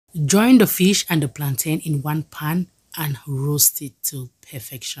Join the fish and the plantain in one pan and roast it to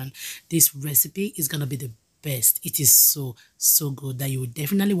perfection. This recipe is gonna be the best. It is so good that you would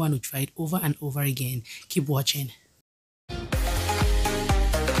definitely want to try it over and over again. Keep watching.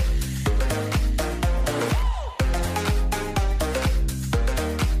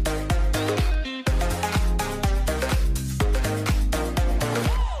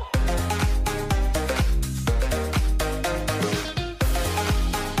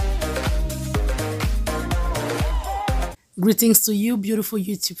 Greetings to you, beautiful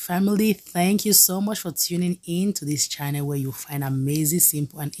YouTube family. Thank you so much for tuning in to this channel where you find amazing,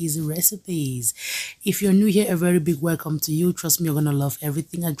 simple, and easy recipes. If you're new here, a very big welcome to you. Trust me, you're gonna love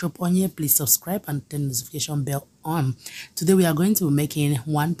everything I drop on here. Please subscribe and turn the notification bell on. Today we are going to be making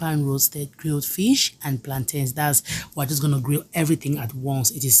one pan roasted grilled fish and plantains. We're just gonna grill everything at once.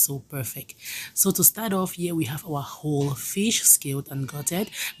 It is so perfect. So to start off, here we have our whole fish, scaled and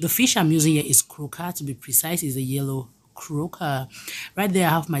gutted. The fish I'm using here is croaker. To be precise, is a yellow croaker. Right there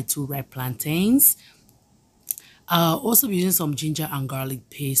I have my two ripe plantains. I'll also be using some ginger and garlic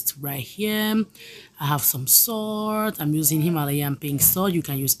paste right here. I have some salt. I'm using Himalayan pink salt. You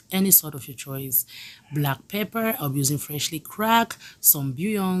can use any salt of your choice. Black pepper. I'll be using freshly cracked. Some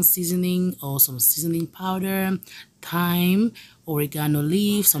bouillon seasoning or some seasoning powder. Thyme, oregano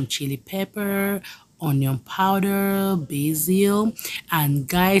leaf, some chili pepper, onion powder, basil. And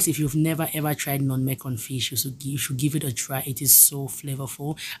guys, if you've never ever tried nutmeg on fish, you should give it a try. It is so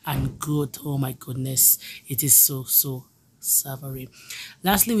flavorful and good. Oh my goodness, it is so savory.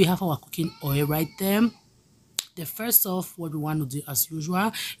 Lastly, we have our cooking oil right there. The first off, what we want to do as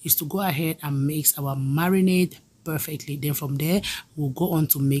usual is to go ahead and mix our marinade perfectly. Then from there we'll go on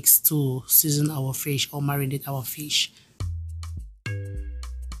to mix to season our fish or marinate our fish.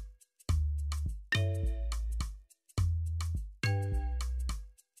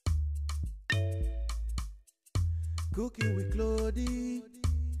 Cooking with Claudie,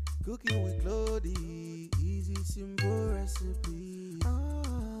 cooking with Claudie, easy simple recipe.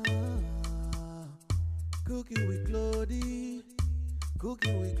 Cooking with Claudie,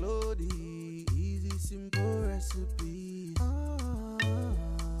 cooking with Claudie, easy simple recipe.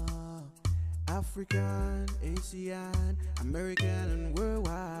 African, Asian, American and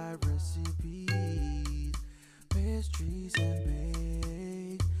worldwide recipes, pastries and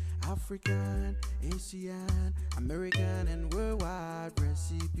bakes. African, Asian, American and worldwide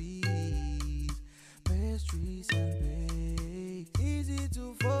recipes, pastries and bakes. Easy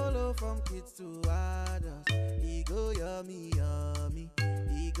to follow from kids to adults. E go yummy yummy,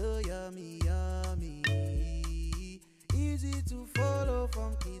 e go yummy yummy. Easy to follow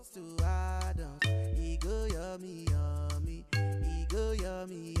from kids to adults. E go yummy yummy, e go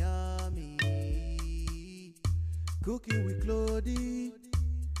yummy yummy. Cooking with Claudie,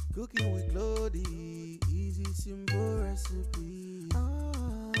 cooking with Claudie, easy simple recipe.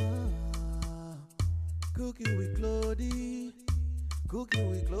 Cooking with Claudie, cooking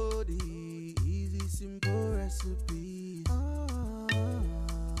with Claudie, easy simple recipe.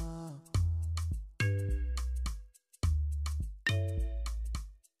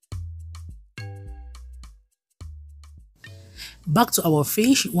 Back to our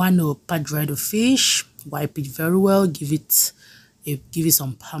fish. You want to pat dry the fish, wipe it very well, give it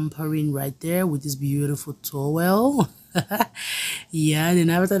some pampering right there with this beautiful towel. Yeah, then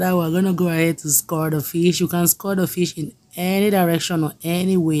after that we're gonna go ahead to score the fish. You can score the fish in any direction or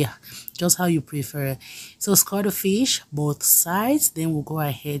any way, just how you prefer. So score the fish both sides, then we'll go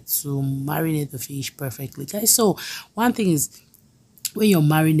ahead to marinate the fish perfectly, guys. So one thing is, when you're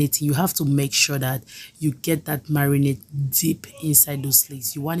marinating, you have to make sure that you get that marinade deep inside those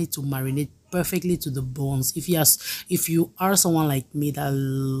legs. You want it to marinate perfectly to the bones. If you are someone like me that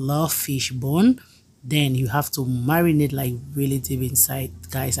love fish bone, then you have to marinate like really deep inside,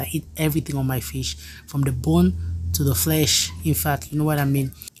 guys. I eat everything on my fish, from the bone to the flesh. In fact, you know what I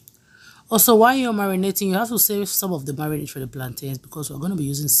mean. Also, while you're marinating, you have to save some of the marinade for the plantains, because we're going to be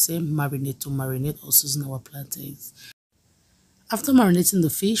using same marinade to marinate or season our plantains. After marinating the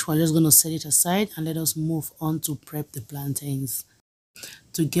fish, we're just going to set it aside and let us move on to prep the plantains.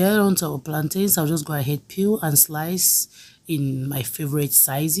 To get onto our plantains, I'll just go ahead, peel and slice in my favorite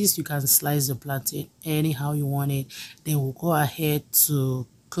sizes. You can slice the plantain anyhow you want it. Then we'll go ahead to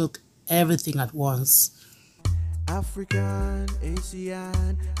cook everything at once. African,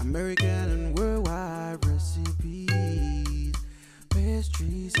 Asian, American and worldwide recipes,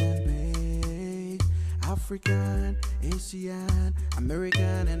 pastries and bakes. African, Asian,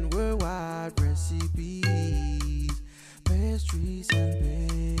 American and worldwide recipes, pastries and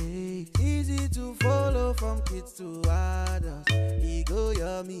bakes. Easy to follow from kids to adults. E go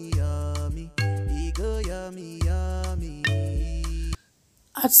yummy, yummy. E go yummy, yummy.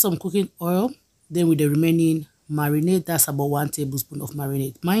 Add some cooking oil, then with the remaining marinade, that's about 1 tablespoon of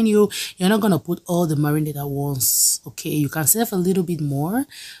marinade. Mind you, you're not gonna put all the marinade at once, okay? You can save a little bit more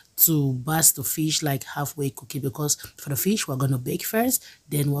to baste the fish like halfway cooking, because for the fish we're gonna bake first,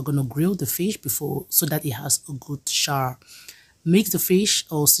 then we're gonna grill the fish before, so that it has a good char. Mix the fish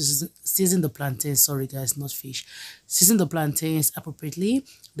or season the plantains, sorry guys, not fish. Season the plantains appropriately,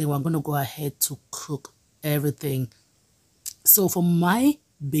 then we're gonna go ahead to cook everything. So for my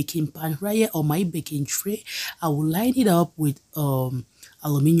baking pan right here, or my baking tray, I will line it up with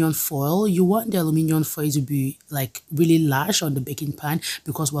aluminum foil. You want the aluminum foil to be like really large on the baking pan,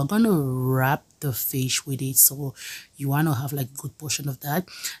 because we're gonna wrap the fish with it, so you want to have like good portion of that.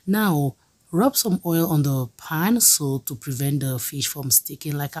 Now rub some oil on the pan so to prevent the fish from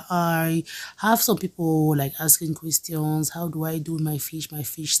sticking. Like I have some people like asking questions, how do I do my fish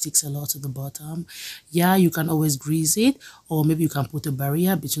sticks a lot to the bottom. Yeah, you can always grease it, or maybe you can put a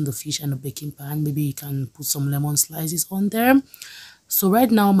barrier between the fish and the baking pan. Maybe you can put some lemon slices on there. So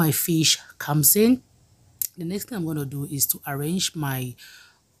right now my fish comes in. The next thing I'm going to do is to arrange my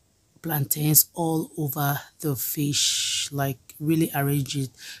plantains all over the fish, like really arrange it.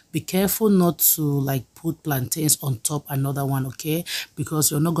 Be careful not to like put plantains on top another one, okay? Because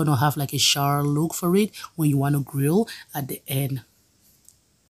you're not gonna have like a char look for it when you want to grill at the end.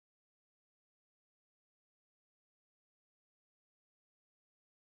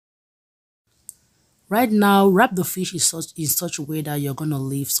 Right now, wrap the fish in such a way that you're going to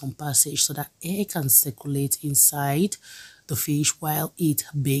leave some passage so that air can circulate inside the fish while it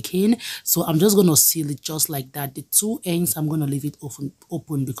baking. So I'm just going to seal it just like that. The two ends, I'm going to leave it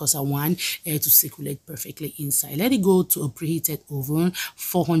open because I want air to circulate perfectly inside. Let it go to a preheated oven,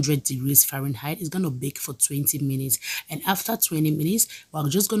 400 degrees Fahrenheit. It's going to bake for 20 minutes. And after 20 minutes, we're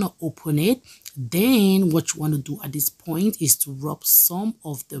just going to open it. Then what you want to do at this point is to rub some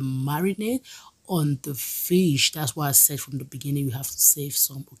of the marinade on the fish. That's why I said from the beginning you have to save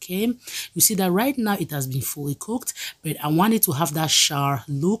some, okay? You see that right now it has been fully cooked, but I want it to have that char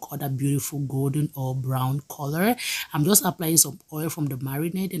look or that beautiful golden or brown color. I'm just applying some oil from the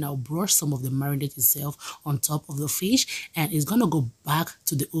marinade, and I'll brush some of the marinade itself on top of the fish, and it's gonna go back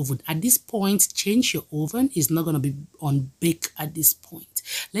to the oven. At this point, change your oven. It's not gonna be on bake at this point.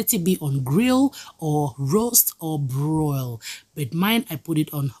 Let it be on grill or roast or broil, but mine I put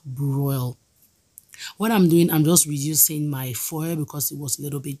it on broil. What I'm doing, I'm just reducing my foil because it was a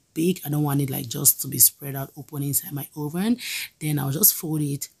little bit big. I don't want it like just to be spread out open inside my oven. Then I'll just fold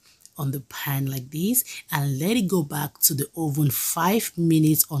it on the pan like this and let it go back to the oven 5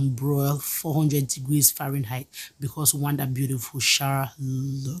 minutes on broil, 400 degrees Fahrenheit, because we want that beautiful char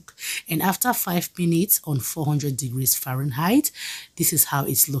look. And after 5 minutes on 400 degrees Fahrenheit, this is how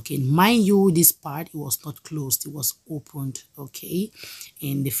it's looking. Mind you, this part, it was not closed, it was opened, okay?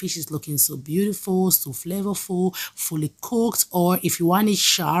 And the fish is looking so beautiful, so flavorful, fully cooked. Or if you want it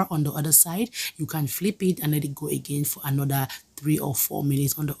char on the other side, you can flip it and let it go again for another 3 or 4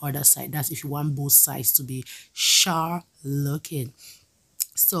 minutes on the other side. That's if you want both sides to be char looking.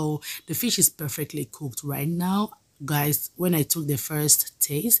 So the fish is perfectly cooked right now. Guys, when I took the first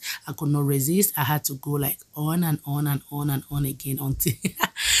taste, I could not resist. I had to go like on and on and on and on again until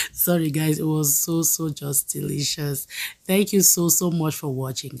sorry guys, it was so just delicious. Thank you so much for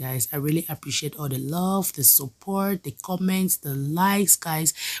watching, guys. I really appreciate all the love, the support, the comments, the likes,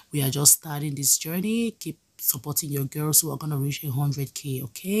 guys. We are just starting this journey. Keep supporting your girls who are gonna reach 100K,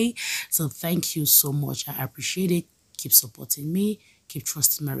 okay? So thank you so much. I appreciate it. Keep supporting me. Keep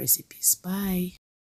trusting my recipes. Bye.